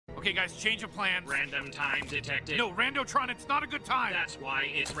Okay, guys, change of plans. Random time detected. No, Randotron, it's not a good time. That's why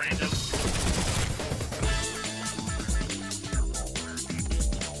it's random.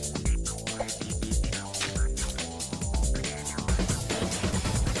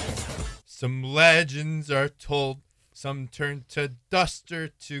 Some legends are told, some turn to dust or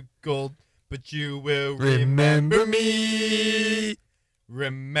to gold, but you will remember me.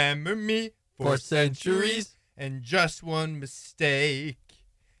 Remember me for centuries, and just one mistake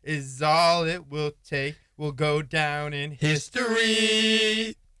is all it will take. Will go down in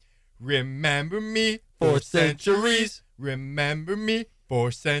history. Remember me for centuries. Remember me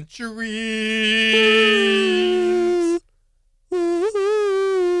for centuries.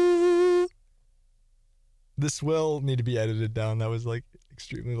 This will need to be edited down. That was like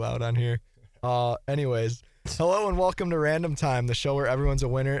extremely loud on here. Anyways, hello and welcome to Random Time, the show where everyone's a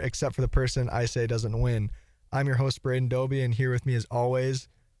winner except for the person I say doesn't win. I'm your host, Braden Doby, and here with me as always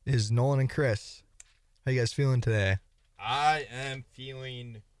is Nolan and Chris. How you guys feeling today? I am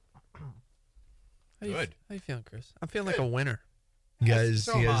feeling good. How you feeling, Chris? I'm feeling like a winner. You guys,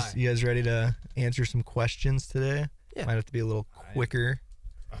 So you am guys ready to answer some questions today? Yeah. Might have to be a little quicker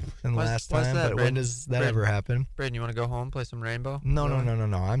than Why's- last why's time, that, but when Braden? does that Braden? ever happen? Braden, you want to go home, play some Rainbow? No.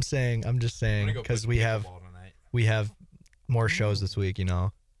 I'm just I'm saying gonna go because play we have pickleball tonight. more shows this week, you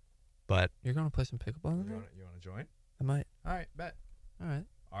know. But You're going to play some pickleball tonight? You want to join? I might. All right, bet. All right.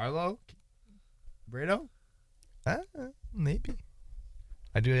 Arlo? Brado? maybe.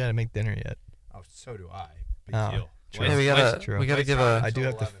 I do gotta make dinner yet. Oh, so do I. Big Oh, deal. true. Hey, we Let's- true. gotta let's give not- a I do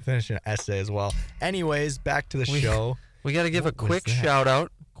have to 11. finish an essay as well. Anyways, back to the show. we gotta give a What was quick that? shout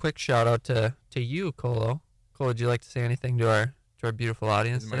out. Quick shout out to you, Colo. Colo, would you like to say anything to our beautiful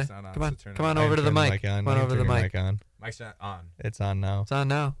audience His today? mic's not on, Come on, so turn it come on on. over to the Turn mic. on. Come on You over to the turn your mic. on. Mic's not on. It's on now. It's on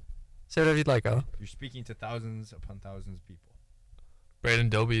now. Say whatever you'd like, Colo. You're speaking to thousands upon thousands of people. Braden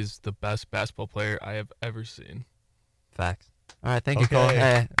Doby is the best basketball player I have ever seen. Facts. All right, thank you,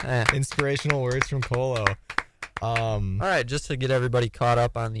 Okay. Colo. Hey. Inspirational words from Colo. All right, just to get everybody caught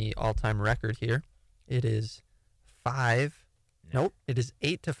up on the all-time record here, it is 5. Nope, it is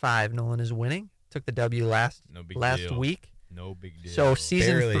 8-5. Nolan is winning. Took the W last No big last deal. week. No big deal. So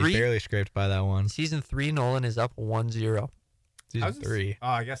season barely scraped by that one. Season 3, Nolan is up 1-0. Season How's this- 3. Oh,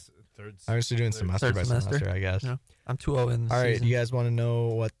 I guess third. I'm just doing semester Third by semester. semester, I guess. Yeah. I'm 2-0 in the All right, season. you guys want to know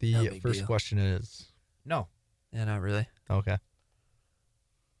what the No big first deal. question is? No. Yeah, not really. Okay.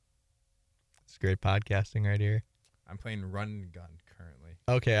 It's great podcasting right here. I'm playing run and gun currently.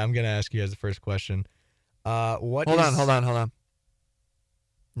 Okay, I'm gonna ask you guys the first question. Hold Hold on.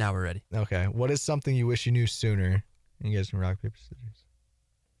 Now we're ready. Okay, what is something you wish you knew sooner? And you guys can rock, paper,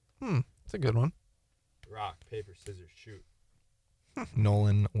 scissors. It's a good one. Rock, paper, scissors, shoot.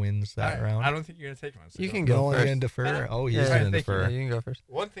 Nolan wins that All right, round. I don't think you're gonna take one. so You go. can go Nolan first. gonna defer. Oh, he's Yeah, gonna thank you. defer. Yeah, you can go first.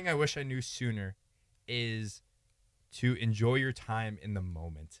 One thing I wish I knew sooner is to enjoy your time in the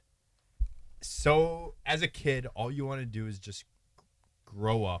moment. So, as a kid, all you want to do is just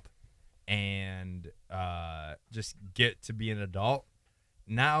grow up and just get to be an adult.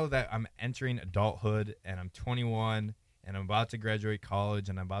 Now that I'm entering adulthood and I'm 21 and I'm about to graduate college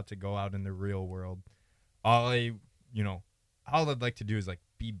and I'm about to go out in the real world, all I'd like to do is like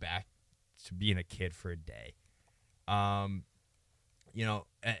be back to being a kid for a day.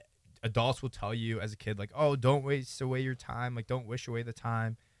 Adults will tell you as a kid, like, oh, don't waste away your time. Like, don't wish away the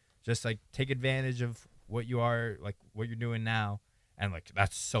time. Just like take advantage of what you are, like what you're doing now. And like,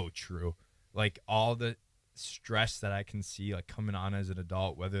 that's so true. Like all the stress that I can see like coming on as an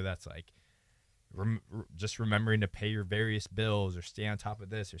adult, whether that's like just remembering to pay your various bills or stay on top of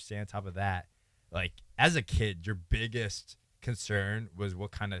this or stay on top of that. Like as a kid, your biggest concern was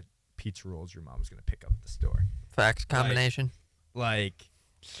what kind of pizza rolls your mom was going to pick up at the store. Facts combination. Like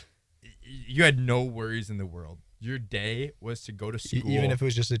you had no worries in the world. Your day was to go to school. Even if it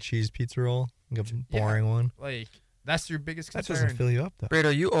was just a cheese pizza roll, like a boring one. Like that's your biggest That concern. doesn't fill you up though.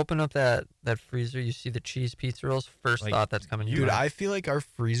 Brado, you open up that freezer, you see the cheese pizza rolls, first Like, thought that's coming to Dude, your mind. I feel like our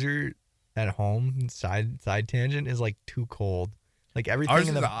freezer at home, side tangent, is like too cold. Like everything Ours in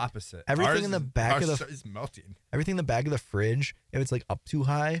is the the opposite. everything Ours in the is- back of ours the- is melting. everything in the back of the fridge, if it's like up too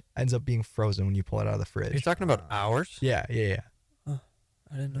high, ends up being frozen when you pull it out of the fridge. You're talking about ours? Yeah.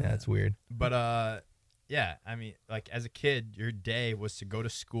 I didn't know Yeah, that. it's weird. But yeah, I mean, like as a kid, your day was to go to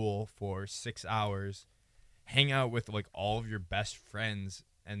school for 6 hours, hang out with like all of your best friends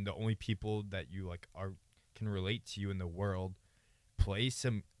and the only people that you like can relate to you in the world, play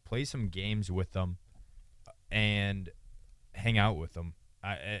some games with them, and hang out with them.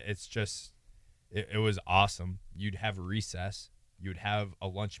 It was awesome. You'd have recess. You'd have a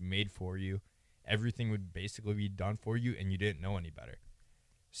lunch made for you. Everything would basically be done for you, and you didn't know any better.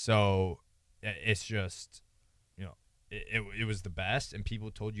 So it's just, it was the best, and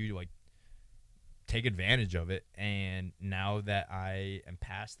people told you to like take advantage of it. And now that I am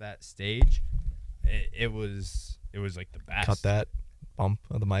past that stage, it was like the best. Cut that bump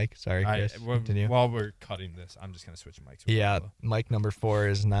of the mic. Sorry, Chris. Continue. While we're cutting this, I'm just gonna switch mics. Yeah, mic number 4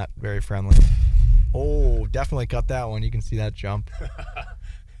 is not very friendly. Oh, definitely cut that one. You can see that jump.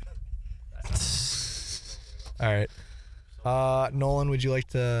 All right. Nolan, would you like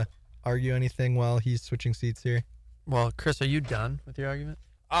to argue anything while he's switching seats here? Well, Chris, are you done with your argument?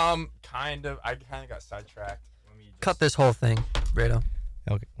 Kind of. I kind of got sidetracked. Cut this whole thing, Brado.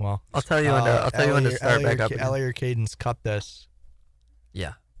 Okay. Well, I'll tell you when to start back up. Ellie or Cadence, cut this.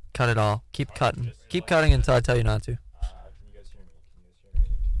 Yeah, cut it all. Keep cutting. Keep cutting until I tell you not to. Can you guys hear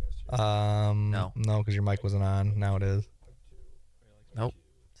me? No. No, because your mic wasn't on. Now it is. Nope,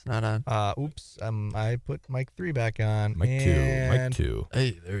 it's not on. Oops. I put mic 3 back on. Mic 2.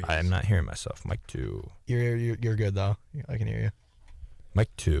 Hey, there you I'm not hearing myself. Mic 2. You're good though. I can hear you.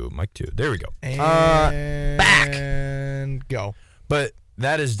 Mic 2. There we go. And back. And go. But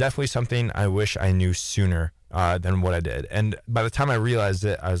that is definitely something I wish I knew sooner than what I did. And by the time I realized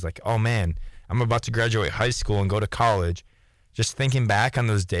it, I was like, oh man, I'm about to graduate high school and go to college. Just thinking back on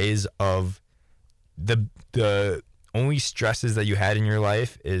those days of the only stresses that you had in your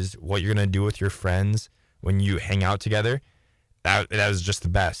life is what you're going to do with your friends when you hang out together. That was just the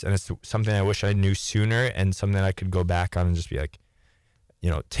best. And it's something I wish I knew sooner, and something I could go back on and just be like,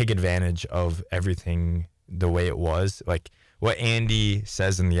 take advantage of everything the way it was. Like what Andy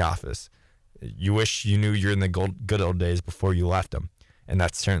says in The Office, you wish you knew you're in the good old days before you left them. And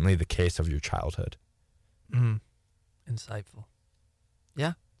that's certainly the case of your childhood. Insightful.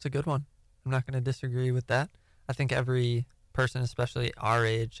 Yeah, it's a good one. I'm not going to disagree with that. I think every person, especially our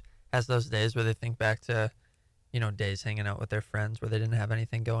age, has those days where they think back to, days hanging out with their friends where they didn't have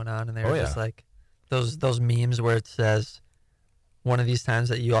anything going on, and they were just like those memes where it says, one of these times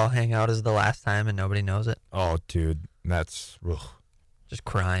that you all hang out is the last time and nobody knows it. Oh, dude, that's Just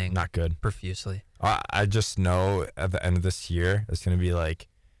crying. not good. Profusely. I just know at the end of this year, it's going to be like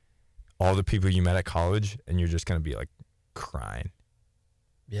all the people you met at college, and you're just going to be like crying.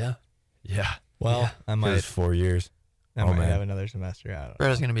 Yeah. Yeah. Well, I It might was 4 years. I might man. have another semester out.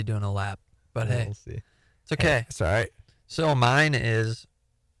 Bretta's going to be doing a lap, but hey, We'll see. it's okay. Hey, it's all right. So mine is,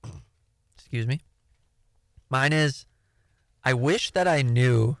 I wish that I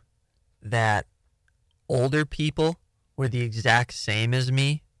knew that older people were the exact same as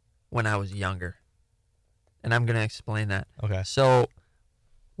me when I was younger. And I'm going to explain that. Okay. So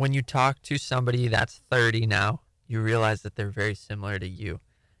when you talk to somebody that's 30 now, you realize that they're very similar to you.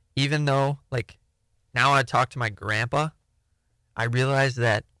 Even though, like, now I talk to my grandpa, I realize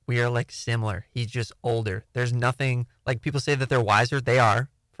that we are, like, similar. He's just older. There's nothing, like, people say that they're wiser. They are,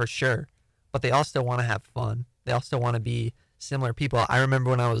 for sure. But they all still want to have fun. They all still want to be similar people. I remember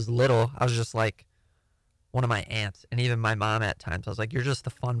when I was little, I was just like one of my aunts, and even my mom at times. I was like, you're just the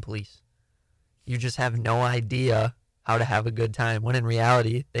fun police. You just have no idea how to have a good time, when in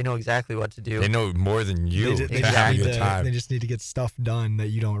reality, they know exactly what to do. They know more than you They to have a good time. They just need to get stuff done that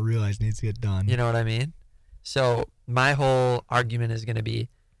you don't realize needs to get done. You know what I mean? So my whole argument is going to be,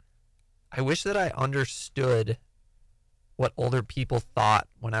 I wish that I understood what older people thought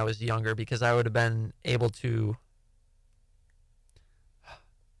when I was younger, because I would have been able to.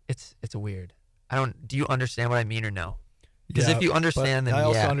 It's weird. Do you understand what I mean or no? Because if you understand, then I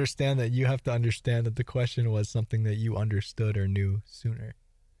also understand that you have to understand that the question was something that you understood or knew sooner.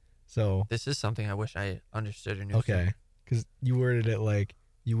 So this is something I wish I understood or knew. okay, because you worded it like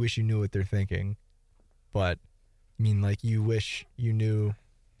you wish you knew what they're thinking, but I mean, like, you wish you knew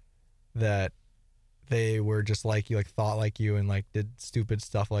that they were just like you, like thought like you, and like did stupid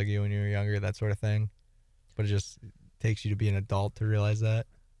stuff like you when you were younger, that sort of thing. But it just takes you to be an adult to realize that.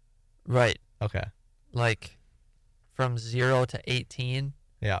 Right. Okay. Like from 0 to 18,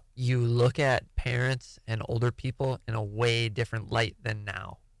 Yeah. you look at parents and older people in a way different light than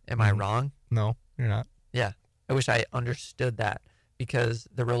now. Am I wrong? No, you're not. Yeah. I wish I understood that, because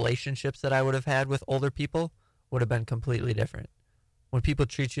the relationships that I would have had with older people would have been completely different. When people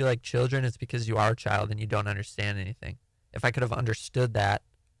treat you like children, it's because you are a child and you don't understand anything. If I could have understood that,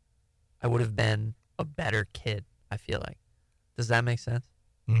 I would have been a better kid, I feel like. Does that make sense?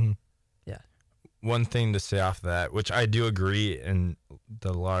 Mm-hmm. Yeah. One thing to say off that, which I do agree in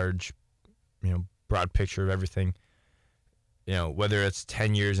the large, broad picture of everything, whether it's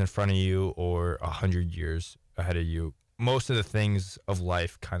 10 years in front of you or 100 years ahead of you, most of the things of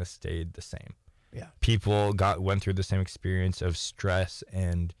life kind of stayed the same. Yeah. People went through the same experience of stress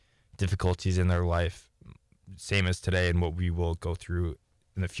and difficulties in their life, same as today, and what we will go through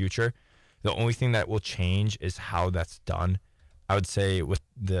in the future. The only thing that will change is how that's done. I would say with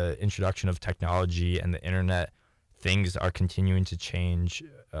the introduction of technology and the internet, things are continuing to change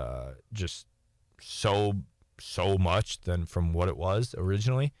just so much than from what it was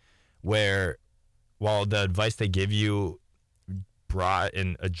originally, where while the advice they give you brought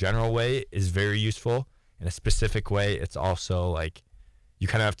in a general way is very useful, in a specific way, it's also like you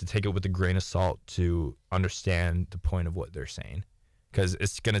kind of have to take it with a grain of salt to understand the point of what they're saying, because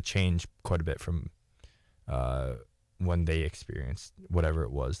it's going to change quite a bit from when they experienced whatever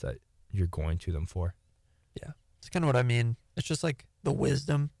it was that you're going to them for. Yeah, it's kind of what I mean. It's just like the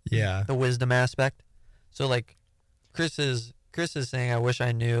wisdom. Yeah. The wisdom aspect. So like Chris is saying, I wish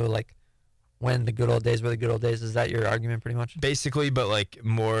I knew like when the good old days were the good old days. Is that your argument pretty much? Basically, but like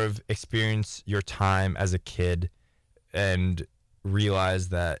more of experience your time as a kid and realize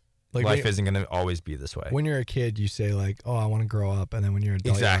that Like life when, isn't going to always be this way. when you're a kid, you say like, "Oh, I want to grow up," and then when you're an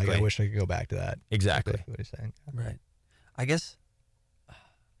adult, you're Exactly. like, "I wish I could go back to that." Exactly. Basically what he's saying. Right. I guess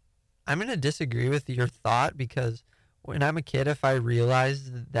I'm going to disagree with your thought, because when I'm a kid, if I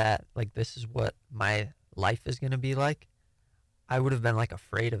realized that like this is what my life is going to be like, I would have been like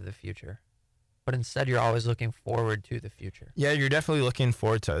afraid of the future. But instead, you're always looking forward to the future. Yeah, you're definitely looking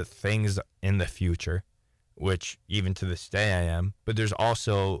forward to things in the future, which even to this day I am. But there's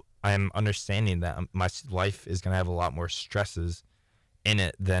also, I'm understanding that my life is going to have a lot more stresses in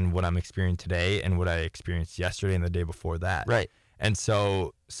it than what I'm experiencing today and what I experienced yesterday and the day before that. Right. And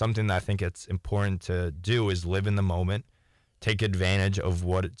so something that I think it's important to do is live in the moment, take advantage of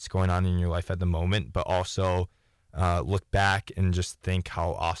what's going on in your life at the moment, but also look back and just think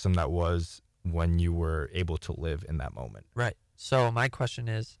how awesome that was when you were able to live in that moment. Right. So my question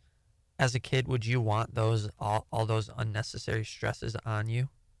is, as a kid, would you want those all those unnecessary stresses on you?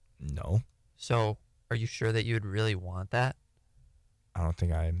 No, So are you sure that you would really want that? I don't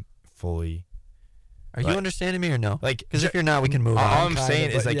think I'm fully Are you Like- understanding me or no? like. Because if you're not, we can move all on. I'm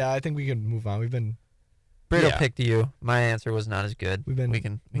saying is, like, yeah, I think we can move on. We've been Brito yeah. picked you. My answer was not as good. We've been- we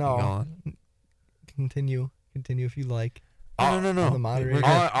can no. go on. continue if you like. No, no, no. the moderator. We're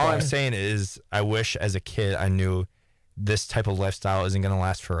all, good. all I'm Fine. saying is, I wish as a kid I knew this type of lifestyle isn't going to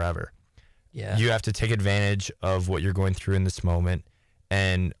last forever. Yeah. You have to take advantage of what you're going through in this moment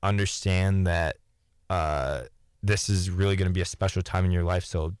and understand that this is really going to be a special time in your life.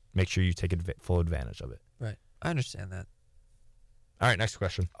 So make sure you take full advantage of it. Right. I understand that. All right, next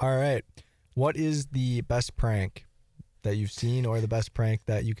question. All right. What is the best prank that you've seen, or the best prank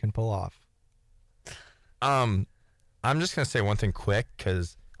that you can pull off? I'm just going to say one thing quick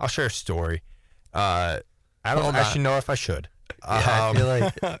because I'll share a story. I don't Hold actually know if I should. Yeah, I feel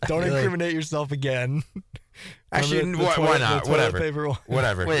like Don't I feel like- incriminate yourself again. Actually, Remember the why toilet- not? the toilet Whatever. paper one?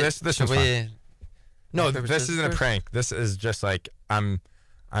 Whatever. Wait, This should one's fine. we? No, rock, paper, this scissors isn't a first? prank. This is just like I'm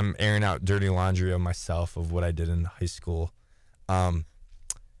airing out dirty laundry of myself of what I did in high school.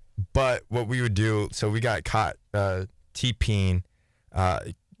 But what we would do, so we got caught TPing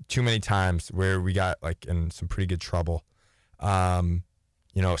too many times where we got like in some pretty good trouble.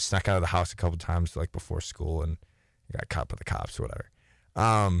 Snuck out of the house a couple times like before school and got caught by the cops or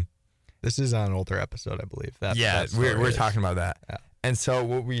whatever. This is on an older episode, I believe. That We're story is. talking about that. Yeah. And so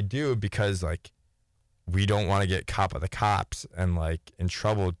what we do, because like we don't want to get caught by the cops and like in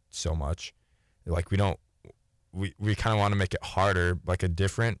trouble so much, like we kind of want to make it harder, like a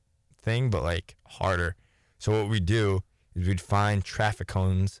different thing, but like harder. So what we do is we'd find traffic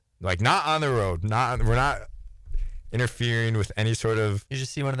cones, like not on the road, we're not interfering with any sort of You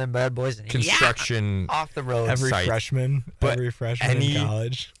just see one of them bad boys and construction. off the road. Every site. freshman But in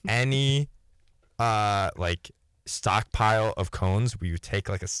college. Any like stockpile of cones, we would take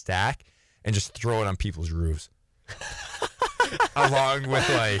like a stack and just throw it on people's roofs along with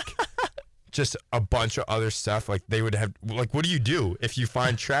like just a bunch of other stuff. Like they would have, like, what do you do if you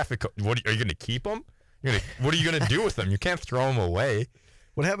find traffic? Are you gonna keep them? What are you gonna do with them? You can't throw them away.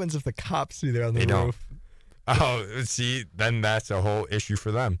 What happens if the cops see they're on the They don't. roof? Oh, see, then that's a whole issue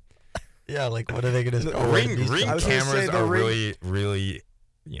for them. Yeah, like what are they gonna do? Ring I was gonna say cameras the are ring- really, really,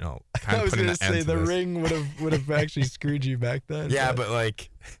 kind I of was putting gonna an end say to the this. ring would have actually screwed you back then. Yeah, but like,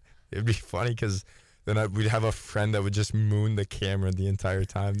 it'd be funny because then we'd have a friend that would just moon the camera the entire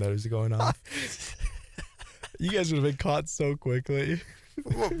time that was going on. you guys would have been caught so quickly.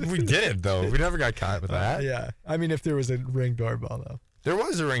 Well, we didn't though. We never got caught with that. Yeah, I mean, if there was a ring doorbell though. There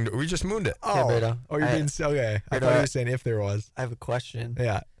was a ring. We just mooned it. Oh, Brito. you're being okay. I Brito, thought you were saying if there was. I have a question.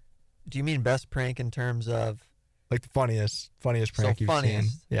 Yeah, Do you mean best prank in terms of like the funniest prank So you've seen.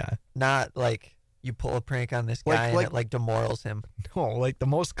 funniest. Yeah, not like you pull a prank on this Like- guy and like- it like demorals him? no, like the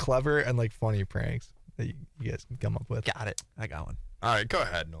most clever and like funny pranks that you guys can come up with. Got it. I got one. All right, go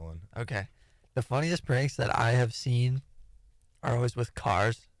ahead, Nolan. Okay. The funniest pranks that I have seen are always with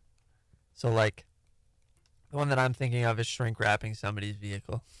cars. So, like, the one that I'm thinking of is shrink wrapping somebody's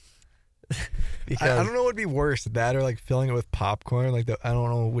vehicle. I don't know what would be worse, that or like filling it with popcorn. Like I don't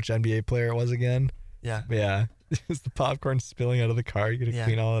know which NBA player it was again. Yeah. But yeah, it's the popcorn spilling out of the car. You gotta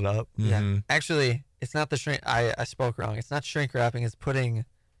clean all it up. Yeah. Mhm. Actually, it's not the shrink. I spoke wrong. It's not shrink wrapping. It's putting,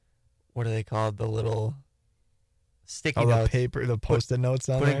 what are they called? The little sticky Oh, the notes. paper, the Post-it notes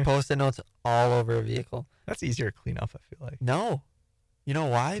on Putting there. Post-it notes all over a vehicle. That's easier to clean up, I feel like. No. You know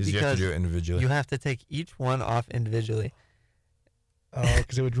why? Because you have to do it individually. you have to take each one off individually. Oh,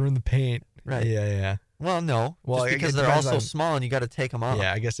 because it would ruin the paint. Right. Yeah. Well, no. Well, just it because they're all depends so on- small and you got to take them off.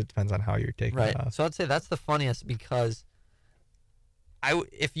 Yeah, I guess it depends on how you're taking Right. it off. So I'd say that's the funniest because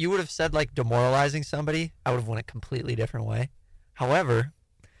if you would have said like demoralizing somebody, I would have went a completely different way. However,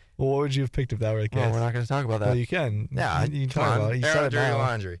 Well, what would you have picked if that were the case? we're not going to talk about that. Well, you can. Yeah, you can come talk on. about it. You Air said out it dirty now.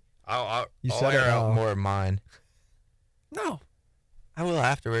 laundry. I'll You I'll said it air out now. more of mine. No. I will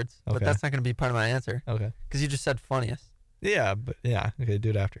afterwards, but Okay. that's not going to be part of my answer Okay. because you just said funniest. Yeah, but yeah. Okay, do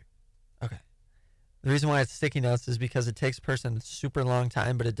it after. The reason why it's sticky notes is because it takes a person a super long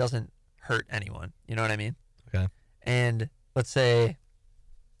time, but it doesn't hurt anyone. You know what I mean? Okay. And let's say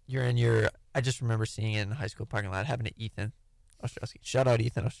you're in your, I just remember seeing it in the high school parking lot, happened to Ethan Ostrowski. Shout out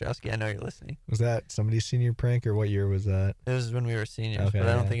Ethan Ostrowski. I know you're listening. Was that somebody's senior prank or what year was that? It was when we were seniors, Okay, but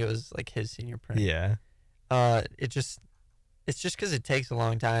I don't yeah. think it was like his senior prank. Yeah. It's just because it takes a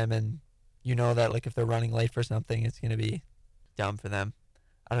long time, and you know that like if they're running late for something, it's gonna be dumb for them.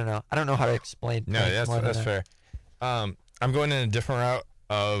 I don't know how to explain. No, pranks more than that's that. fair. I'm going in a different route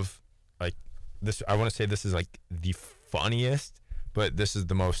of like this. I want to say this is like the funniest, but this is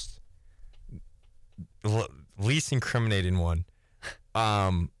the most least incriminating one.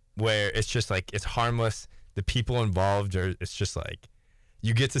 Where it's just like it's harmless. The people involved are. It's just like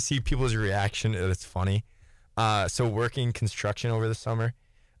you get to see people's reaction, and it's funny. So working construction over the summer,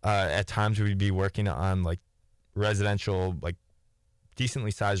 at times we'd be working on like residential, like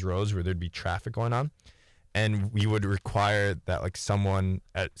decently sized roads where there'd be traffic going on, and we would require that like someone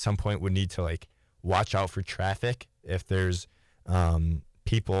at some point would need to like watch out for traffic if there's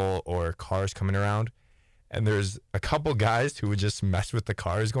people or cars coming around. And there's a couple guys who would just mess with the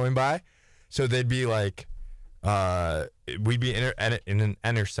cars going by, so they'd be like we'd be in an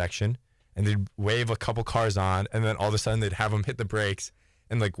intersection and they'd wave a couple cars on, and then all of a sudden they'd have them hit the brakes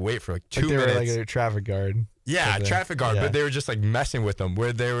and like wait for like 2 Like they minutes. were like a traffic guard. Yeah, Okay. traffic guard, Yeah. but they were just like messing with them,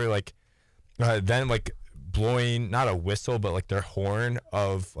 where they were like, then like blowing not a whistle, but like their horn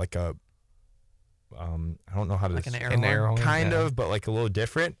of like a, I don't know how to Like an air An air horn. horn, kind yeah. of, but like a little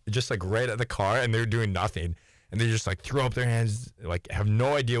different, just like right at the car, and they're doing nothing, and they just like throw up their hands, like have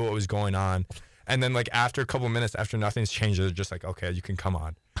no idea what was going on, and then like after a couple minutes, after nothing's changed, they're just like, okay, you can come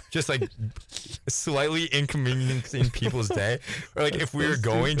on, just like slightly inconveniencing people's day, or like if we were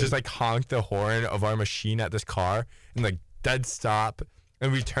going, just like honk the horn of our machine at this car and like dead stop,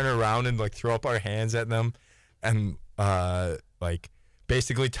 and we turn around and like throw up our hands at them, and like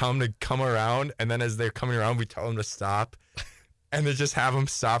basically tell them to come around, and then as they're coming around, we tell them to stop, and then just have them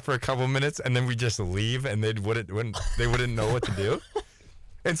stop for a couple minutes, and then we just leave, and they wouldn't know what to do.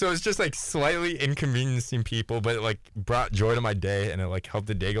 And so it's just like slightly inconveniencing people, but it like brought joy to my day, and it like helped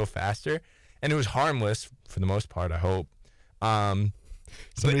the day go faster, and it was harmless for the most part, I hope.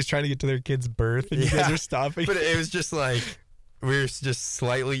 Somebody's trying to get to their kid's birth and you guys Yeah. are stopping. But it was just like we were just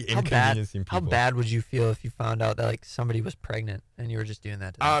slightly How bad? inconveniencing people. How bad would you feel if you found out that like somebody was pregnant and you were just doing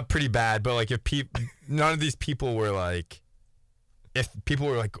that to them? Pretty bad, but like if none of these people were like, if people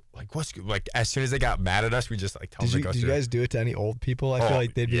were like what's like, as soon as they got mad at us, we just like tell them to go Did you through. guys do it to any old people? I feel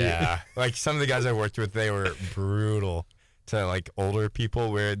like they'd be. Yeah, like some of the guys I worked with, they were brutal to like older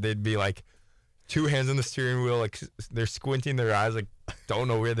people, where they'd be like 2 hands on the steering wheel, like they're squinting their eyes, like don't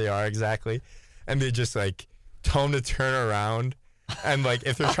know where they are exactly, and they just like tell them to turn around, and like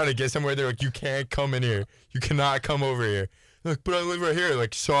if they're trying to get somewhere, they're like, you can't come in here, you cannot come over here. They're like, but I live right here.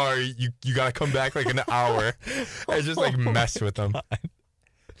 Like, sorry, you gotta come back like an hour. I just like mess with them.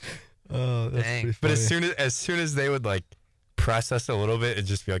 Oh, that's Dang. pretty But funny. as soon as they would like press us a little bit, it'd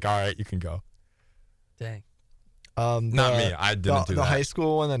just be like, all right, you can go. Dang. Not me. I didn't do the that. high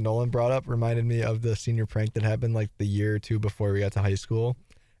school one that Nolan brought up reminded me of the senior prank that happened like the year or two before we got to high school,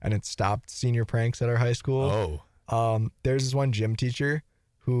 and it stopped senior pranks at our high school. Oh. There's this one gym teacher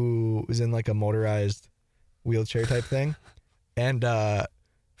who was in like a motorized wheelchair type thing, and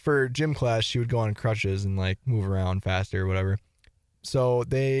for gym class she would go on crutches and like move around faster or whatever. So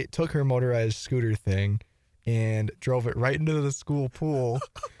they took her motorized scooter thing and drove it right into the school pool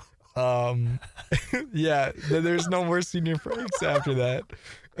Yeah, there's no more senior pranks after that.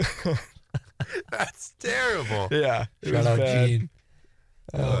 That's terrible. Yeah, it Shout was out bad. Gene.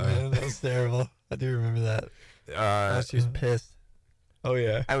 Oh man, that was terrible. I do remember that. She was pissed. Oh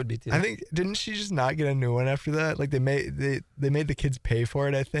yeah. I would be too. I think didn't she just not get a new one after that? Like they made the kids pay for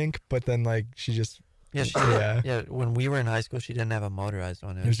it, I think, but then like she just Yeah, she Yeah. yeah. When we were in high school, she didn't have a motorized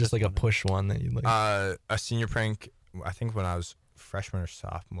one. it was just like a one. push one that you like. A senior prank, I think when I was freshman or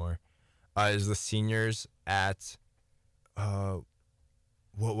sophomore, is the seniors at,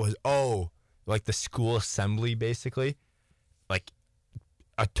 like the school assembly, basically. Like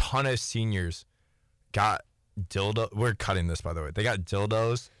a ton of seniors got dildo. We're cutting this, by the way. They got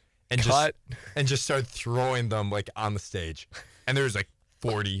dildos and just started throwing them like on the stage. And there was like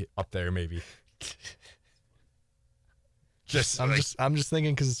 40 up there, maybe. I'm just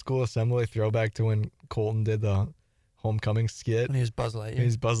thinking because school assembly throwback to when Colton did the homecoming skit. When he was Buzz Lightyear.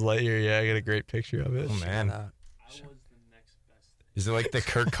 He's Buzz Lightyear. Yeah, I got a great picture of it. Oh man, is it like the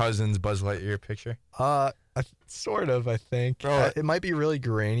Kirk Cousins Buzz Lightyear picture? Sort of. I think. Bro, it might be really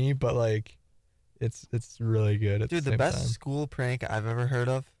grainy, but like, it's really good. At Dude, the the same best time. school prank I've ever heard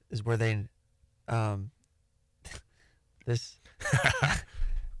of is where they, this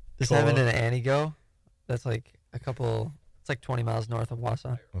Cool. happened in Antigo. That's like it's like 20 miles north of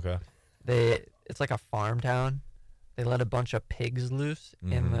Wausau. Okay. It's like a farm town. They let a bunch of pigs loose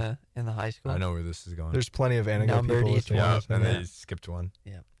in the high school. I know where this is going. There's plenty of Anago Numbered people each listening to Yeah, this, and yeah. they skipped one.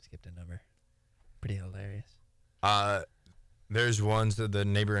 Yeah, skipped a number. Pretty hilarious. There's ones that the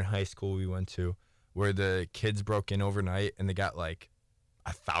neighboring high school we went to where the kids broke in overnight and they got like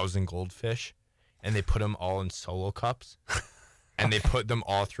 1,000 goldfish and they put them all in solo cups and they put them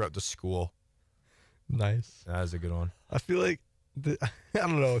all throughout the school. Nice. That was a good one. I feel like I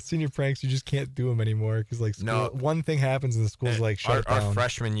don't know, senior pranks you just can't do them anymore because like school, No. one thing happens and the school's like shut our down.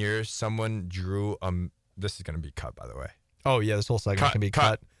 freshman year, someone drew this is gonna be cut, by the way. Oh yeah, this whole segment Cut, can be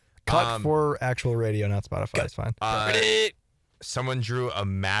cut. cut for actual radio, not Spotify. Cut. It's fine. Someone drew a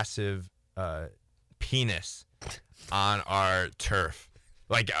massive penis on our turf.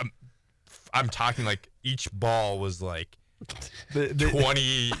 Like I'm talking like each ball was like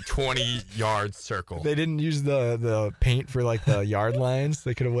 20 yard circle. They didn't use the paint for like the yard lines.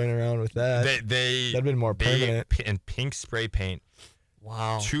 They could have went around with that. That'd been more permanent. And pink spray paint.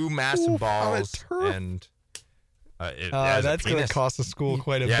 Wow. 2 massive Oof, on a balls turf. and it has a that's gonna penis. cost the school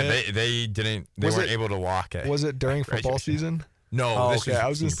quite a Yeah, bit. they Was weren't it- able to walk it. Was it during football graduation. season? No, Oh, this okay. I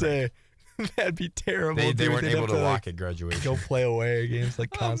was gonna senior prank. say that'd be terrible. They dude. weren't They'd able have to like, walk at graduation. go play away games like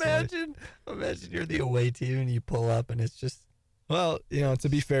constantly. Imagine you're the away team and you pull up and it's just Well, to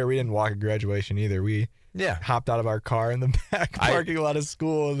be fair, we didn't walk at graduation either. We Yeah. hopped out of our car in the back parking lot of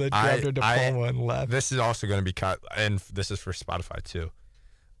school and then grabbed our diploma and left. This is also going to be cut, and this is for Spotify too.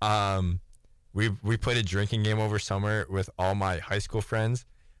 We played a drinking game over summer with all my high school friends,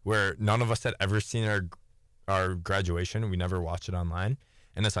 where none of us had ever seen our graduation. We never watched it online,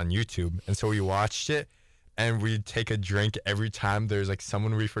 and it's on YouTube. And so we watched it, and we'd take a drink every time there's like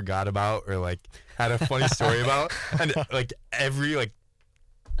someone we forgot about or like had a funny story about, and like every like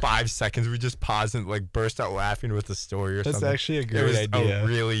 5 seconds we just pause and like burst out laughing with the story or That's something. actually a It great was idea. a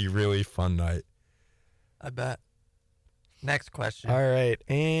really, really fun night. I bet. Next question. All right,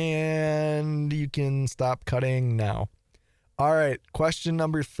 and you can stop cutting now. All right, question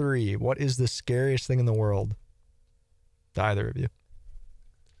number 3. What is the scariest thing in the world? To either of you.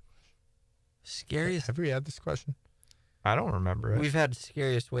 Scariest. Have we had this question? I don't remember it. We've had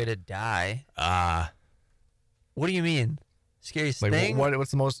scariest way to die. Ah, What do you mean? Scariest Like, thing?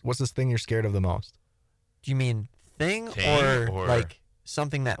 what's this thing you're scared of the most? Do you mean thing Thing or or- like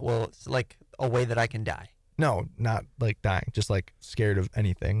something that will it's like a way that I can die? No, not like dying. Just like scared of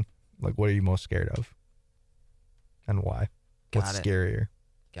anything. Like, what are you most scared of? And why? What's Got it. scarier?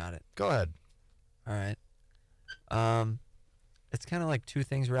 Got it. go ahead. All right. It's kind of like 2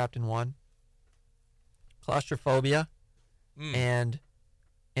 things wrapped in one. Claustrophobia and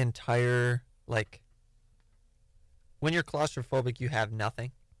entire like when you're claustrophobic, you have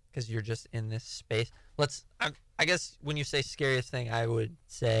nothing because you're just in this space. I guess when you say scariest thing, I would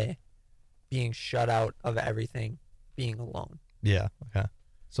say being shut out of everything, being alone. Yeah. Okay.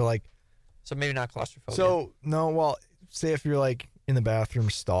 So like, So maybe not claustrophobia. so no. Well, say if you're like in the bathroom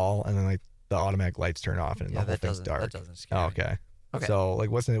stall and then like the automatic lights turn off and the yeah, whole that thing's doesn't dark. that doesn't scare Oh, me. okay. Okay. So like,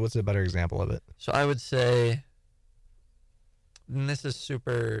 what's a better example of it? So I would say, and this is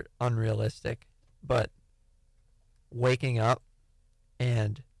super unrealistic, but waking up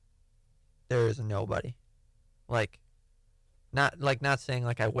and there is nobody. Not saying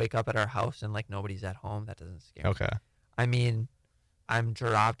like I wake up at our house and like nobody's at home. That doesn't scare me. Okay. I mean, I'm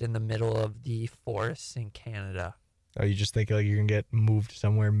dropped in the middle of the forests in Canada. Oh, you just think like you're gonna get moved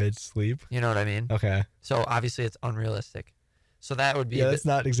somewhere mid-sleep? You know what I mean? Okay. So obviously it's unrealistic. So that would be Yeah, that's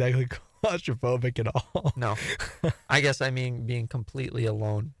not exactly claustrophobic at all. no. I guess I mean being completely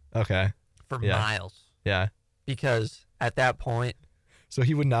alone Okay. for Yeah. miles. Yeah. Because at that point, So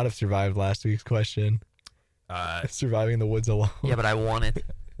he would not have survived last week's question. Surviving in the woods alone. yeah, but I won it.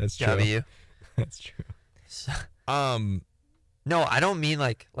 That's true. W. That's true. So, Um, no, I don't mean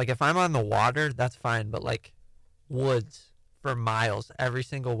like if I'm on the water, that's fine, but like woods for miles every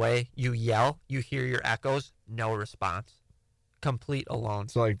single way, you yell, you hear your echoes, no response. Complete alone.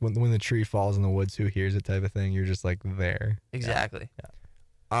 So like when the tree falls in the woods, who hears it type of thing? You're just like there. Exactly.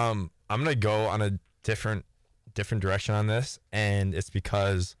 I'm gonna go on a different direction on this, and it's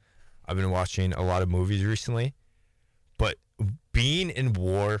because I've been watching a lot of movies recently. But being in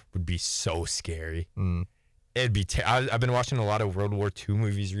war would be so scary. Mm. It'd be. I've been watching a lot of World War II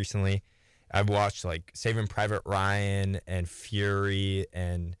movies recently. I've watched like Saving Private Ryan and Fury,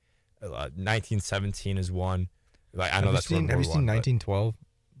 and 1917 is one. Like I know that's World War Have you seen I, 1912?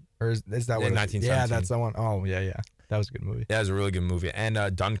 Or is that Yeah, what? 1917. Yeah, that's the one. Oh yeah. That was a good movie. Yeah, it was a really good movie. And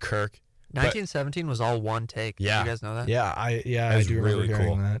Dunkirk. 1917 was all one take. Yeah. You guys know that? Yeah, I was do remember really hearing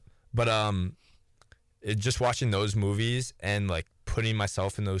cool. that. But just watching those movies and like putting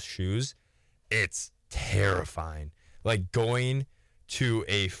myself in those shoes, it's terrifying. Like going to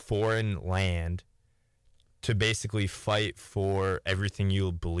a foreign land to basically fight for everything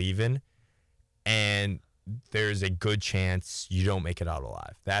you believe in, and there's a good chance you don't make it out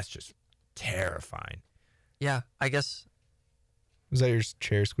alive. That's just terrifying. Yeah, I guess. Was that your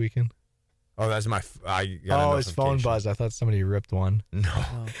chair squeaking? Oh, that's my. I got a His phone notification. buzzed. I thought somebody ripped one.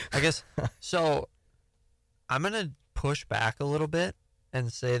 No. I guess. So I'm going to push back a little bit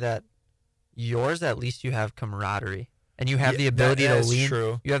and say that yours, at least you have camaraderie and you have the ability to lean.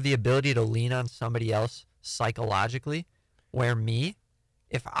 True. You have the ability to lean on somebody else psychologically, where me,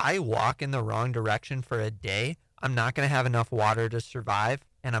 if I walk in the wrong direction for a day, I'm not going to have enough water to survive,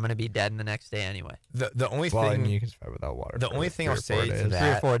 and I'm going to be dead in the next day anyway. The only Well, I thing. mean, you can survive without water. The for only like thing 3 I'll or 4 say to days. that- 3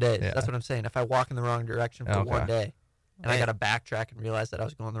 or 4 days. Yeah. That's what I'm saying. If I walk in the wrong direction for Okay. one day, and I And- got to backtrack and realize that I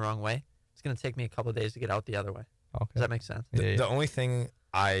was going the wrong way, it's going to take me a couple of days to get out the other way. Okay. Does that make sense? Yeah. The only thing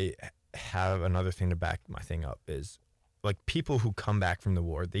I have another thing to back my thing up is like people who come back from the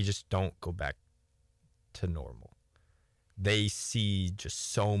war, they just don't go back to normal. They see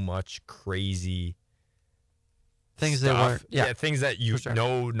just so much crazy Things stuff. that weren't. Yeah. Things that you for sure.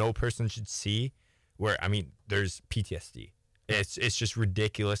 know no person should see. Where I mean, there's PTSD. It's just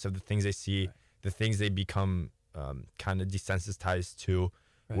ridiculous of the things they see, the things they become kind of desensitized to.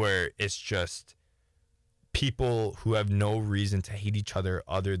 Right. Where it's just people who have no reason to hate each other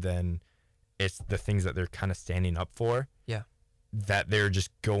other than it's the things that they're kind of standing up for. Yeah. That they're just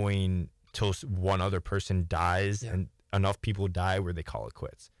going till one other person dies Yeah. and enough people die where they call it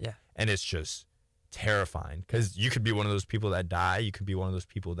quits. Yeah. And it's just terrifying because you could be one of those people that die. You could be one of those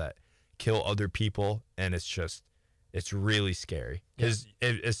people that kill other people. And it's really scary because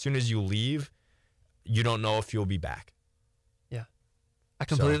as soon as you leave, you don't know if you'll be back. I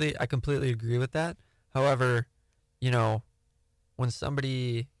completely agree with that. However, when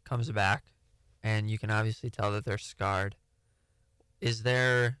somebody comes back and you can obviously tell that they're scarred,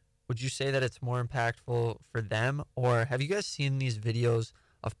 would you say that it's more impactful for them? Or have you guys seen these videos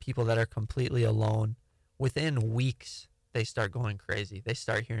of people that are completely alone? Within weeks, they start going crazy. They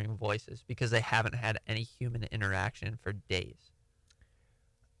start hearing voices because they haven't had any human interaction for days.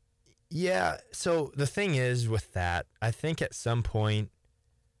 Yeah. So the thing is with that, I think at some point,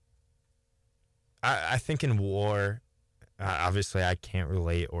 I think in war, obviously I can't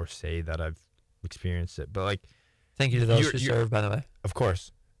relate or say that I've experienced it, but like, Thank you to those You're- who you're- serve, by the way. of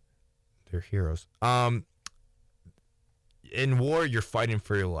course, they're heroes. In war, you're fighting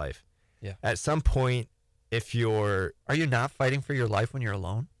for your life. Yeah. At some point, if you're, Are you not fighting for your life when you're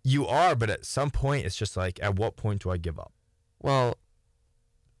alone? you are, but at some point, it's just like, at what point do I give up? Well,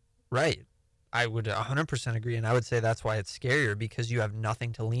 right. I would 100% agree, and I would say that's why it's scarier because you have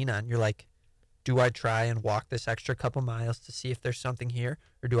nothing to lean on. You're like, do I try and walk this extra couple miles to see if there's something here,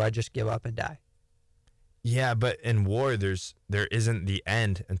 or do I just give up and die? Yeah, but in war, there isn't the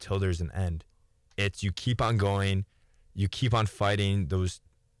end until there's an end. It's you keep on going, you keep on fighting those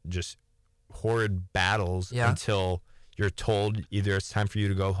just horrid battles Yeah. until you're told either it's time for you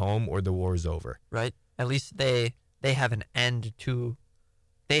to go home or the war is over. Right? At least they have an end to.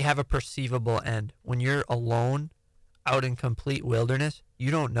 They have a perceivable end. When you're alone, out in complete wilderness,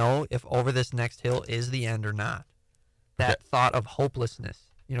 you don't know if over this next hill is the end or not. That thought of hopelessness.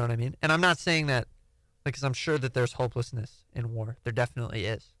 You know what I mean? And I'm not saying that Like, 'cause I'm sure that there's hopelessness in war. There definitely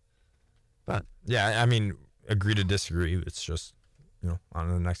is. But Yeah, I mean, agree to disagree. It's just, on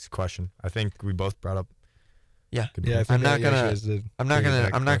to the next question. I think we both brought up. yeah, good Yeah, I points. think I'm not that gonna- you guys did I'm not pretty gonna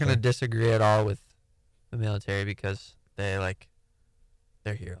exact I'm not gonna correctly. disagree at all with the military because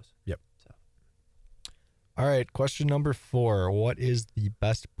they're heroes. All right, question number 4. What is the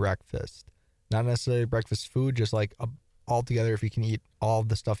best breakfast? Not necessarily breakfast food, just like all together. If you can eat all of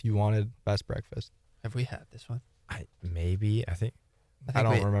the stuff you wanted, best breakfast. Have we had this one? I think I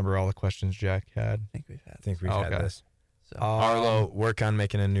don't we, remember all the questions Jack had. I think we've had. I think we've had Okay. this. So Arlo, work on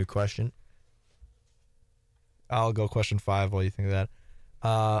making a new question. I'll go question 5 while you think of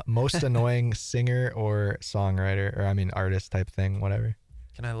that. Most annoying singer or songwriter, or I mean artist type thing, whatever.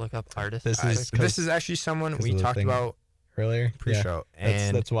 can I look up artists? This real is- quick? This is actually someone 'cause we of the talked thing about Earlier, pre-show, Yeah,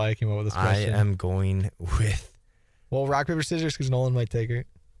 and that's why I came up with this I question. am going with. Well, rock paper scissors because Nolan might take her.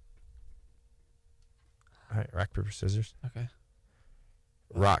 All right, rock paper scissors. Okay.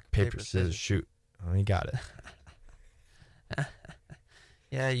 Rock paper, paper, scissors, scissors. shoot. Oh, you got it.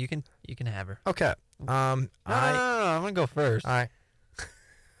 Yeah, you can have her. Okay. No, I'm gonna go first. I.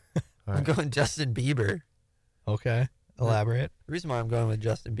 All I'm right. going Justin Bieber. Okay, elaborate. The reason why I'm going with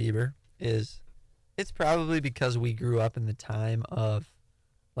Justin Bieber is it's probably because we grew up in the time of,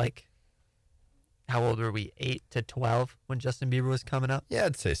 like, how old were we? 8 to 12 when Justin Bieber was coming up. Yeah,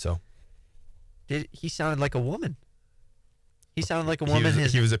 I'd say so. He sounded like a woman. He sounded like a He woman.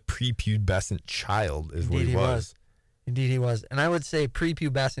 was, he was a prepubescent child, is what Indeed he he was. was. Indeed, he was. And I would say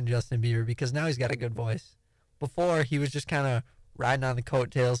prepubescent Justin Bieber because now he's got a good voice. Before, he was just kind of riding on the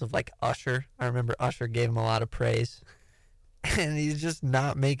coattails of, like, Usher. I remember Usher gave him a lot of praise. And he's just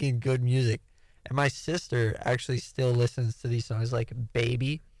not making good music. And my sister actually still listens to these songs like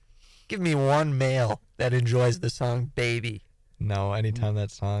Baby. Give me one male that enjoys the song Baby. No, anytime that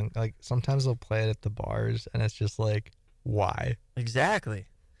song, like sometimes they'll play it at the bars, and it's just like, why? Exactly.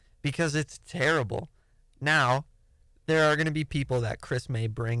 Because it's terrible. Now, there are going to be people that Chris may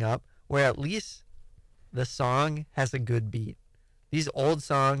bring up where at least the song has a good beat. These old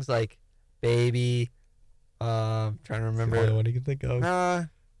songs like Baby, trying to It's the remember. only one you can think of. No,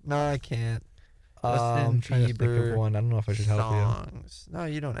 I can't. I'm trying to think Bieber of one. I don't know if I should help you. Songs. No,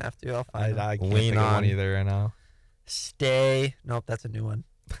 you don't have to. I'll find them. I can't Lean think of one on. either right now. Stay. Nope, that's a new one.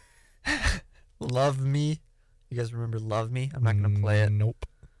 Love Me. You guys remember Love Me? I'm not going to play it. Nope.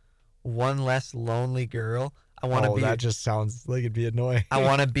 One Less Lonely Girl. I want to Oh, be. that just sounds like it'd be annoying. I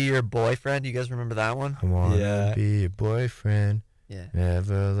want to be your boyfriend. You guys remember that one? I want to Yeah. be your boyfriend. Yeah.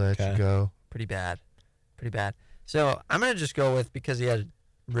 Never let Okay. you go. Pretty bad. So I'm going to just go with because he had a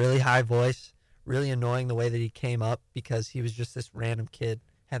really high voice, really annoying the way that he came up because he was just this random kid,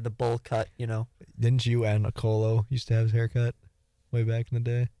 had the bowl cut, Didn't you and Okolo used to have his haircut way back in the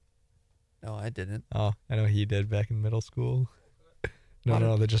day? No, I didn't. Oh, I know he did back in middle school. No, Lot of-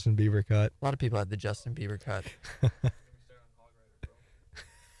 no, the Justin Bieber cut. A lot of people had the Justin Bieber cut.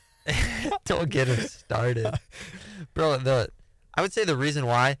 Don't get him started. Bro, I would say the reason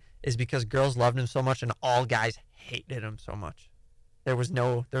why is because girls loved him so much and all guys hated him so much. There was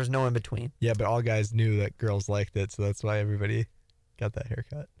no in between. Yeah, but all guys knew that girls liked it, so that's why everybody got that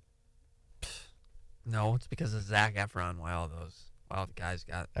haircut. No, it's because of Zac Efron why all the guys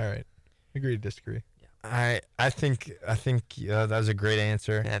got. All right. Agree to disagree. I think that was a great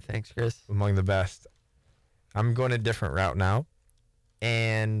answer. Yeah, thanks, Chris. Among the best. I'm going a different route now,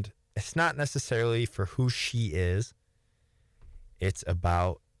 and it's not necessarily for who she is. It's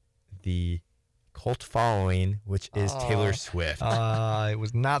about the cult following, which is Taylor Swift. It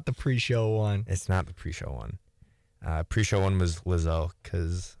was not the pre-show one. It's not the pre-show one. Pre-show one was Lizzo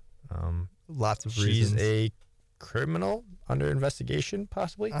because Lots of she's reasons. a criminal under investigation,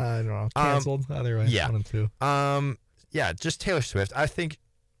 possibly. I don't know. Canceled. Either way. yeah. One and two. Yeah, just Taylor Swift. I think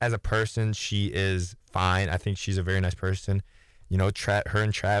as a person, she is fine. I think she's a very nice person. Her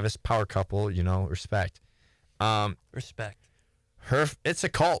and Travis, power couple. Respect. Respect. It's a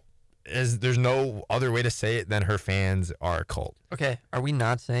cult. There's no other way to say it than her fans are a cult. Okay, are we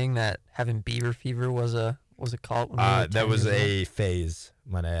not saying that having Bieber fever was a cult? When we were 10 That was years old? a phase,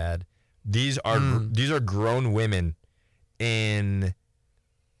 might I add. These are grown women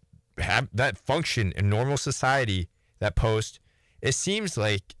that function in normal society that post. It seems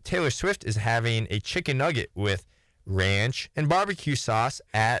like Taylor Swift is having a chicken nugget with ranch and barbecue sauce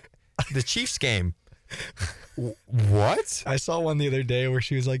at the Chiefs game. What? I saw one the other day where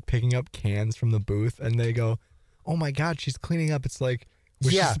she was like picking up cans from the booth, and they go, "Oh my God, she's cleaning up." It's like,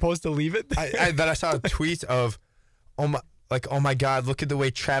 was she Yeah. supposed to leave it? Then I saw a tweet of, oh my God, look at the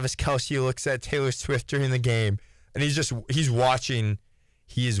way Travis Kelce looks at Taylor Swift during the game, and he is watching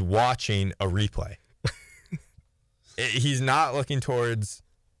a replay. He's not looking towards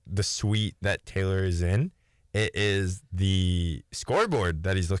the suite that Taylor is in. It is the scoreboard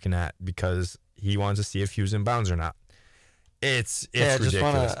that he's looking at because he wants to see if he was in bounds or not. It's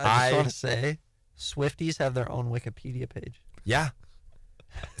ridiculous. I just want to say, Swifties have their own Wikipedia page. Yeah.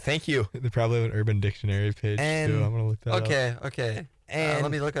 Thank you. They probably have an Urban Dictionary page And- too. I'm gonna look that up. Okay. And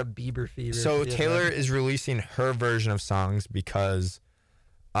let me look up Bieber Fever. so See if Taylor that- is releasing her version of songs because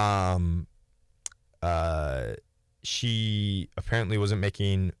she apparently wasn't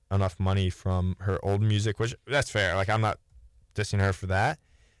making enough money from her old music, which that's fair. Like, I'm not dissing her for that.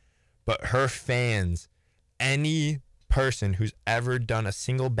 But her fans, any person who's ever done a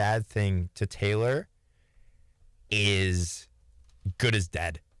single bad thing to Taylor is good as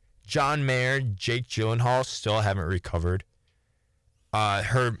dead. John Mayer, Jake Gyllenhaal still haven't recovered.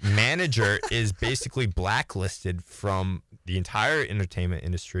 Her manager is basically blacklisted from the entire entertainment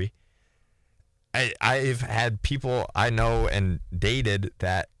industry. I've had people I know and dated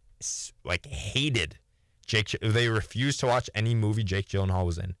that like hated Jake. They refused to watch any movie Jake Gyllenhaal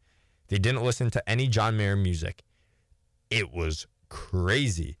was in. They didn't listen to any John Mayer music. It was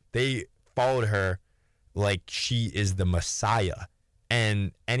crazy. They followed her like she is the Messiah,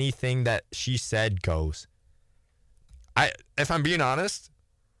 and anything that she said goes. If I'm being honest,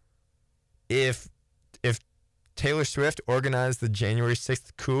 if Taylor Swift organized the January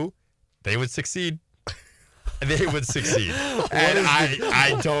 6th coup, they would succeed. They would succeed. And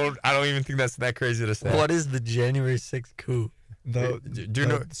I don't even think that's that crazy to say. What is the January 6th coup? Do you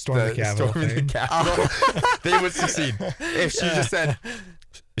know Storm the Capitol Storming the thing? Capitol? They would succeed if she just said,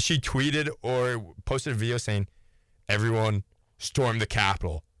 she tweeted or posted a video saying, "Everyone storm the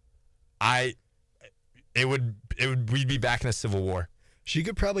Capitol." We'd be back in a civil war. She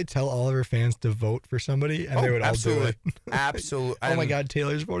could probably tell all of her fans to vote for somebody, and they would all do it. Absolutely. Oh my God,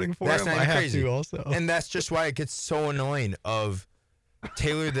 Taylor's voting for That's him. not I even have crazy. to also. And that's just why it gets so annoying of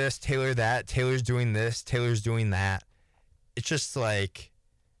Taylor this, Taylor that, Taylor's doing this, Taylor's doing that. It's just like,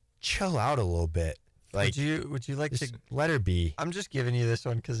 chill out a little bit. Like, Would you like to? just let her be. I'm just giving you this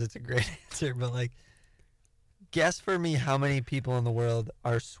one because it's a great answer. But like, guess for me how many people in the world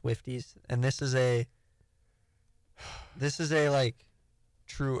are Swifties, and this is a like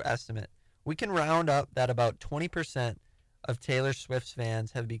true estimate. We can round up that about 20% of Taylor Swift's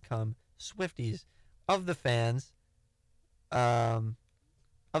fans have become Swifties. Of the fans,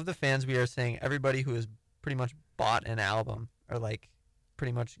 we are saying everybody who has pretty much bought an album or like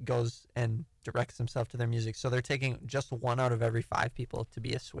pretty much goes and directs himself to their music. So they're taking just 1 out of every 5 people to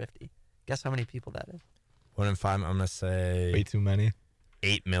be a Swiftie. Guess how many people that is? 1 in 5, I'm going to say Way too many.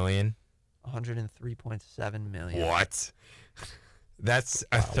 8 million. 103.7 million. What? That's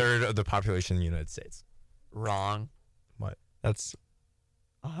a third of the population in the United States. Wrong. That's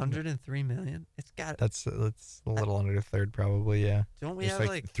 103 million. that's a little under a third, probably. Yeah, Don't we It's have like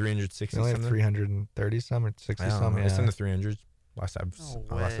like 360 we only have something. 330 some or 60 I don't some. know. It's in Yeah, the 300s. Last I've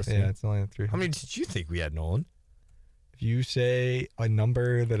No last way. I've seen. yeah, it's only 300. How many did you think we had, Nolan? If you say a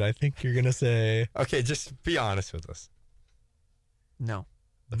number that I think you're gonna say, Okay, just be honest with us. no.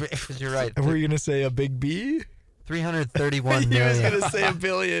 Because you're right. were you gonna say a big B? 331 He was million. gonna say a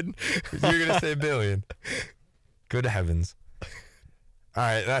billion. You're gonna say a billion. Good heavens. All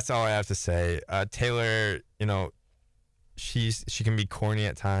right, that's all I have to say. Taylor, she can be corny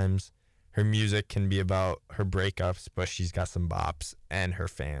at times. Her music can be about her breakups, but she's got some bops, and her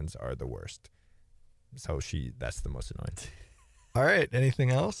fans are the worst. So that's the most annoying. All right.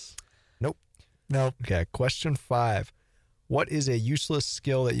 Anything else? Nope. Okay. Question 5. What is a useless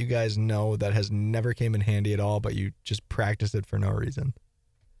skill that you guys know that has never came in handy at all, but you just practice it for no reason,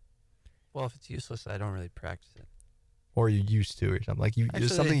 Well, if it's useless, I don't really practice it. or you used to, or something like you Actually-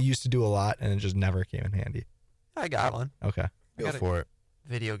 something you used to do a lot and it just never came in handy? I got one. Okay. Go got it. for it.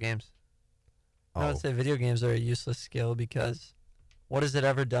 Video games. I Oh, would say video games are a useless skill because what has it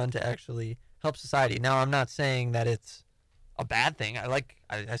ever done to actually help society? Now, I'm not saying that it's a bad thing.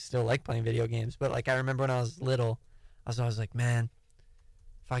 I still like playing video games, but like I remember when I was little, I was always like, man,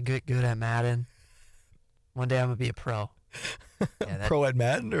 if I get good at Madden, one day I'm gonna be a pro. Yeah, that, Pro at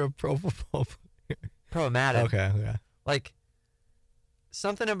Madden or a pro football? pro at Madden. Okay. Yeah. Like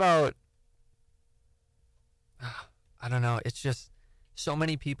something about I don't know, it's just so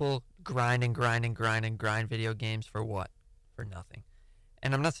many people grind video games for what? For nothing.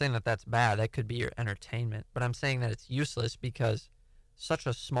 And I'm not saying that that's bad. That could be your entertainment, but I'm saying that it's useless because such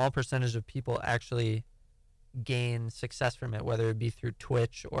a small percentage of people actually gain success from it, whether it be through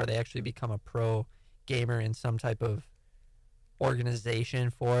Twitch or they actually become a pro gamer in some type of organization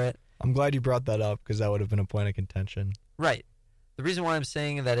for it. I'm glad you brought that up because that would have been a point of contention. Right. The reason why I'm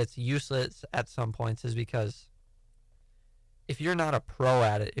saying that it's useless at some points is because if you're not a pro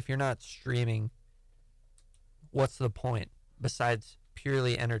at it, if you're not streaming, what's the point besides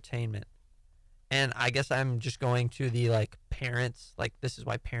purely entertainment? And I guess I'm just going to the like parents, like this is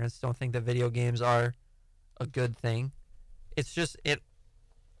why parents don't think that video games are a good thing. It's just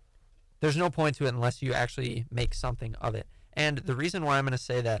there's no point to it unless you actually make something of it. And the reason why I'm going to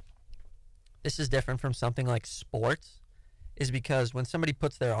say that this is different from something like sports is because when somebody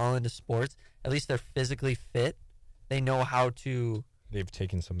puts their all into sports, at least they're physically fit. They know how to... They've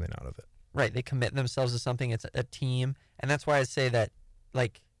taken something out of it. Right. They commit themselves to something. It's a team. And that's why I say that,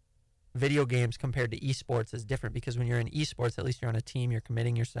 like, video games compared to esports is different, because when you're in esports, at least you're on a team, you're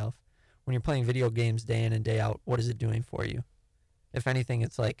committing yourself. When you're playing video games day in and day out, what is it doing for you? If anything,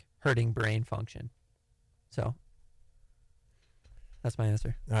 it's like hurting brain function. So that's my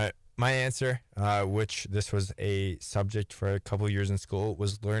answer. All right. My answer, which this was a subject for a couple years in school,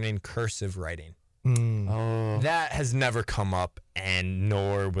 was learning cursive writing. Oh. That has never come up, and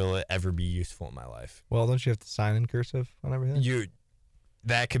nor will it ever be useful in my life. Well, don't you have to sign in cursive on everything?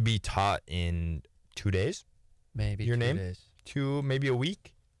 That could be taught in 2 days. Maybe Your 2 name? days. Maybe a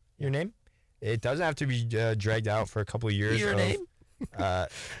week. Your name. It doesn't have to be dragged out for a couple of years. Your name?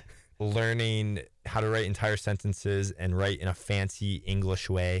 Learning how to write entire sentences and write in a fancy English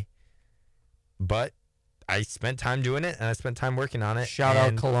way. But I spent time doing it, and I spent time working on it. Shout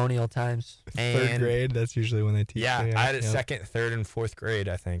out colonial times. Third grade, that's usually when they teach. Yeah, you. I had it second, third, and fourth grade,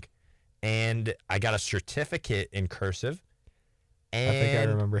 I think. And I got a certificate in cursive. And I think I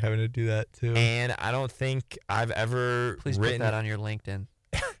remember having to do that too. And I don't think I've ever Please written... put that on your LinkedIn.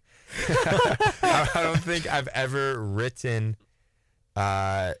 I don't think I've ever written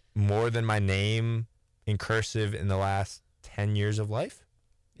more than my name in cursive in the last 10 years of life.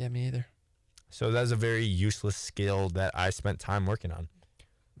 Yeah, me either. So that's a very useless skill that I spent time working on.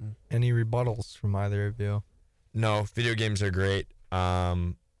 Any rebuttals from either of you? No, video games are great.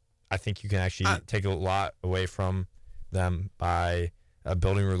 I think you can actually take a lot away from them by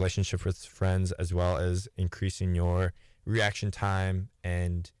building a relationship with friends, as well as increasing your reaction time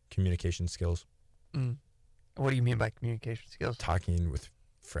and communication skills. What do you mean by communication skills? Talking with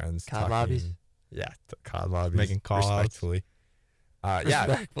friends. COD lobbies? Yeah, COD lobbies. Making call-outs. Respectfully. Yeah.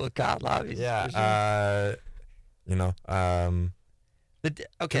 Respectful COD lobbies. Yeah. Okay.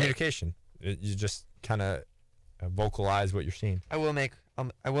 Communication. You just kind of vocalize what you're seeing. I will make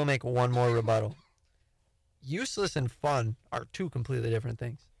one more rebuttal. Useless and fun are two completely different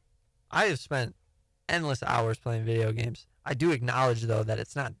things. I have spent endless hours playing video games. I do acknowledge, though, that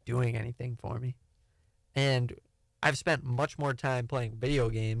it's not doing anything for me. And I've spent much more time playing video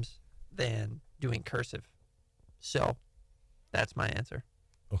games than doing cursive. So that's my answer.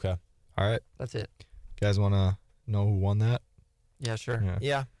 Okay. All right. That's it. You guys want to know who won that? Yeah, sure.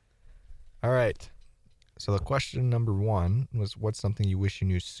 Yeah. All right. So the question number one was, what's something you wish you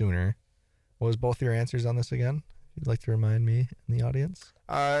knew sooner? What was both your answers on this again? If you'd like to remind me and the audience.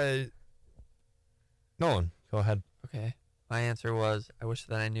 Nolan, go ahead. Okay. My answer was, I wish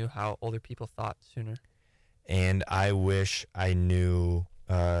that I knew how older people thought sooner. And I wish I knew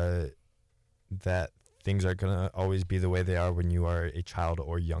that things are going to always be the way they are when you are a child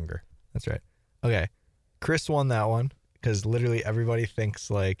or younger. That's right. Okay. Chris won that one because literally everybody thinks,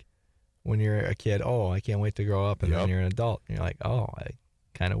 like, when you're a kid, oh, I can't wait to grow up. And then you're an adult. And you're like, oh, I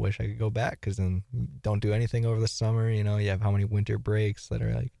kind of wish I could go back, because then you don't do anything over the summer. You know, you have how many winter breaks that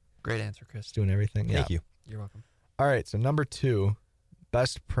are like Great answer, Chris. just doing everything. Thank you. You're welcome. All right. So number two,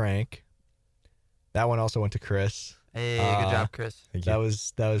 best prank. That one also went to Chris. Hey, good job, Chris. Thank That you.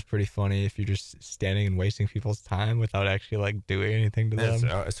 was pretty funny if you're just standing and wasting people's time without actually like doing anything to them.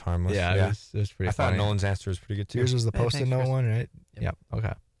 It's harmless. Yeah, it was pretty I funny. thought Nolan's answer was pretty good too. Yours was the Hey, post-it thanks, note Chris. one, right? Yep.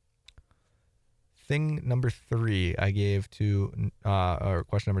 Okay. Thing number three I gave to, or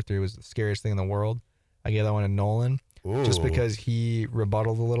question number three was the scariest thing in the world. I gave that one to Nolan, just Ooh. because he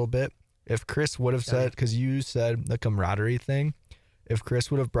rebutted a little bit. If Chris would have said, because you said the camaraderie thing, if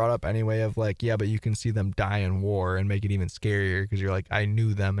Chris would have brought up any way of like, yeah, but you can see them die in war and make it even scarier because you're like, I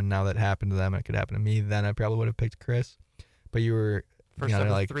knew them and now that happened to them, it could happen to me, then I probably would have picked Chris. But you were, First you know, up,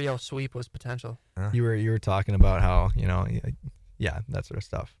 like, a 3-0 sweep was potential. you were talking about how, you know, yeah, that sort of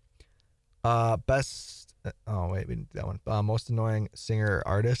stuff. Best, oh wait, we didn't do that one. Most annoying singer or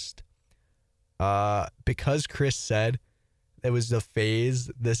artist. Because Chris said it was the phase,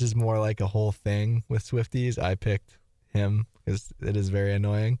 this is more like a whole thing with Swifties, I picked him because it is very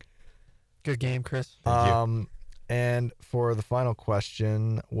annoying. Good game, Chris. And for the final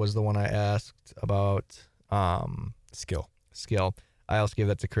question was the one I asked about skill. I also gave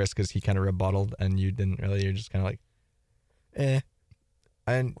that to Chris because he kind of rebutted and you didn't really. You're just kind of like,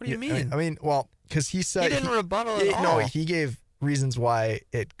 And What do you mean? I mean, well, because he said He didn't rebuttal at all. No, he gave reasons why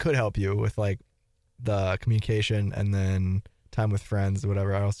it could help you with like the communication and then time with friends,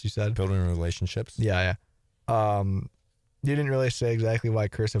 whatever else you said. Building relationships. Yeah. You didn't really say exactly why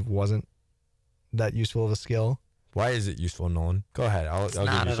cursive wasn't that useful of a skill. Why is it useful, Nolan? Go ahead. I'll give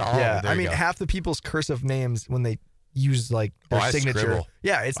not you at some. all. Yeah, There I you mean, go. half the people's cursive names when they use like their I signature. scribble.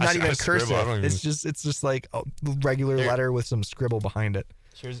 Yeah, it's I not s- even I scribble. cursive. I don't even- It's just like a regular Here. letter with some scribble behind it.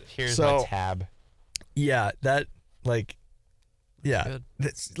 Here's So- my tab. Yeah, that like, yeah, Good.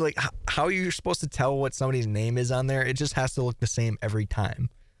 that's like how you're supposed to tell what somebody's name is on there. It just has to look the same every time.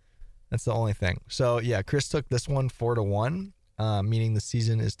 That's the only thing. So yeah, Chris took this one 4-1, meaning the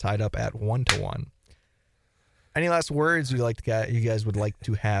season is tied up at 1-1. Any last words you guys would like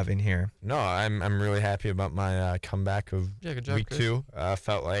to have in here? No, I'm really happy about my comeback of Yeah, good job, week Chris. 2.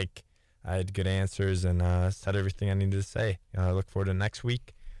 Felt like I had good answers and said everything I needed to say. I look forward to next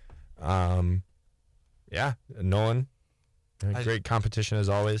week. Yeah, Nolan, great competition as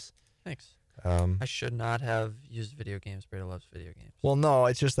always. Thanks. Um, I should not have used video games. Breda loves video games. Well, no,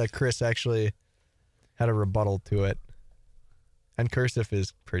 it's just that Chris actually had a rebuttal to it. And cursive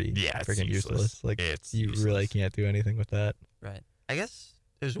is pretty Yeah, it's freaking useless. useless. Like It's you really useless. can't do anything with that. Right. I guess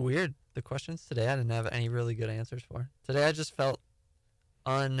it was weird. The questions today I didn't have any really good answers for. Today I just felt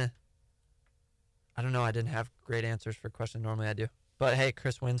I don't know, I didn't have great answers for questions normally I do. But hey,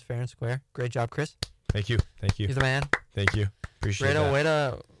 Chris wins fair and square. Great job, Chris. Thank you. You're the man. Thank you. Appreciate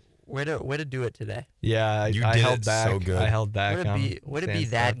Breda, that. way to do it today. Yeah, You I did held it back. so good. I held back. Way to on be saying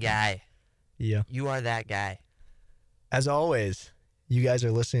that stuff. guy. Yeah. You are that guy. As always, you guys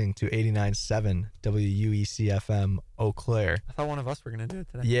are listening to 89.7 WUEC-FM Eau Claire. I thought one of us were gonna do it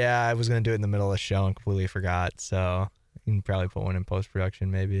today. Yeah, I was going to do it in the middle of the show and completely forgot. So you can probably put one in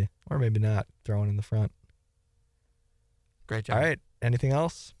post-production maybe. Or maybe not. Throw one in the front. Great job. All right. Anything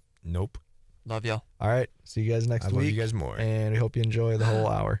else? Nope. Love y'all. All right. See you guys next I love week. you guys more. And we hope you enjoy the whole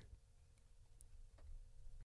hour.